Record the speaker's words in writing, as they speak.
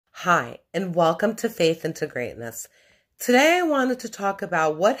Hi, and welcome to Faith into Greatness. Today I wanted to talk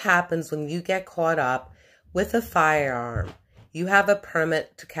about what happens when you get caught up with a firearm. You have a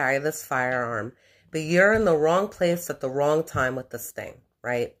permit to carry this firearm, but you're in the wrong place at the wrong time with this thing,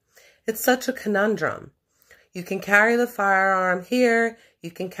 right? It's such a conundrum. You can carry the firearm here,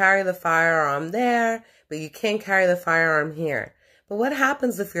 you can carry the firearm there, but you can't carry the firearm here. But what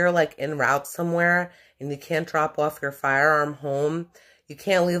happens if you're like en route somewhere and you can't drop off your firearm home? You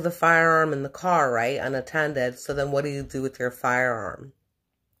can't leave the firearm in the car, right, unattended. So then what do you do with your firearm?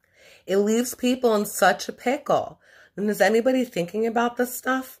 It leaves people in such a pickle. And is anybody thinking about this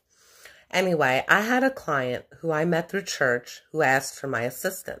stuff? Anyway, I had a client who I met through church who asked for my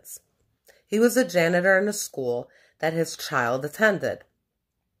assistance. He was a janitor in a school that his child attended.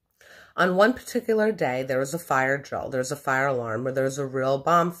 On one particular day, there was a fire drill. There's a fire alarm where there was a real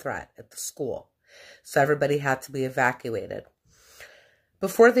bomb threat at the school. So everybody had to be evacuated.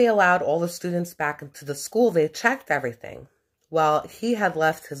 Before they allowed all the students back into the school, they checked everything. Well, he had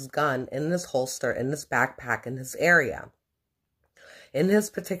left his gun in his holster, in his backpack, in his area, in his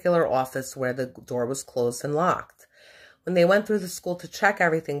particular office where the door was closed and locked. When they went through the school to check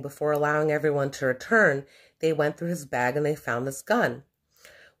everything before allowing everyone to return, they went through his bag and they found this gun.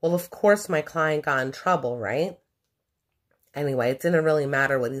 Well, of course, my client got in trouble, right? Anyway, it didn't really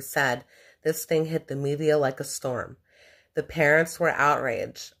matter what he said. This thing hit the media like a storm. The parents were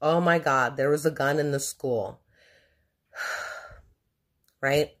outraged. Oh my God, there was a gun in the school.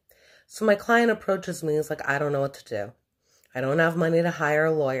 Right? So my client approaches me. He's like, I don't know what to do. I don't have money to hire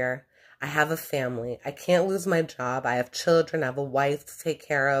a lawyer. I have a family. I can't lose my job. I have children. I have a wife to take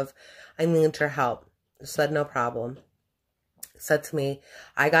care of. I need your help. I said, no problem. He said to me,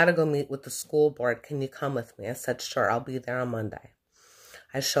 I got to go meet with the school board. Can you come with me? I said, sure, I'll be there on Monday.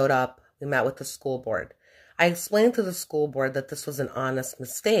 I showed up. We met with the school board. I explained to the school board that this was an honest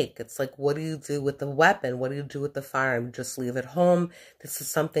mistake. It's like, what do you do with the weapon? What do you do with the firearm? Just leave it home. This is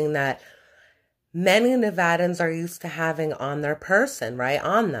something that many Nevadans are used to having on their person, right?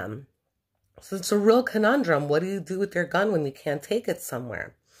 On them. So it's a real conundrum. What do you do with your gun when you can't take it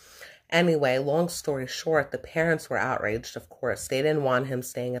somewhere? Anyway, long story short, the parents were outraged, of course. They didn't want him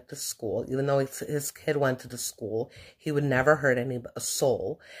staying at the school. Even though his kid went to the school, he would never hurt a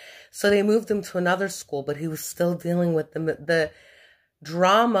soul. So they moved him to another school, but he was still dealing with the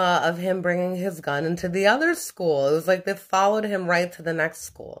drama of him bringing his gun into the other school. It was like they followed him right to the next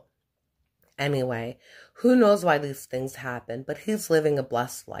school. Anyway, who knows why these things happen, but he's living a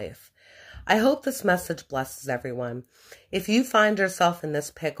blessed life. I hope this message blesses everyone. If you find yourself in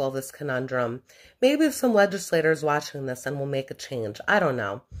this pickle, this conundrum, maybe some legislators watching this and will make a change. I don't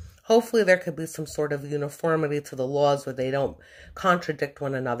know. Hopefully there could be some sort of uniformity to the laws where they don't contradict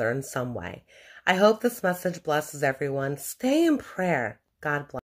one another in some way. I hope this message blesses everyone. Stay in prayer. God bless.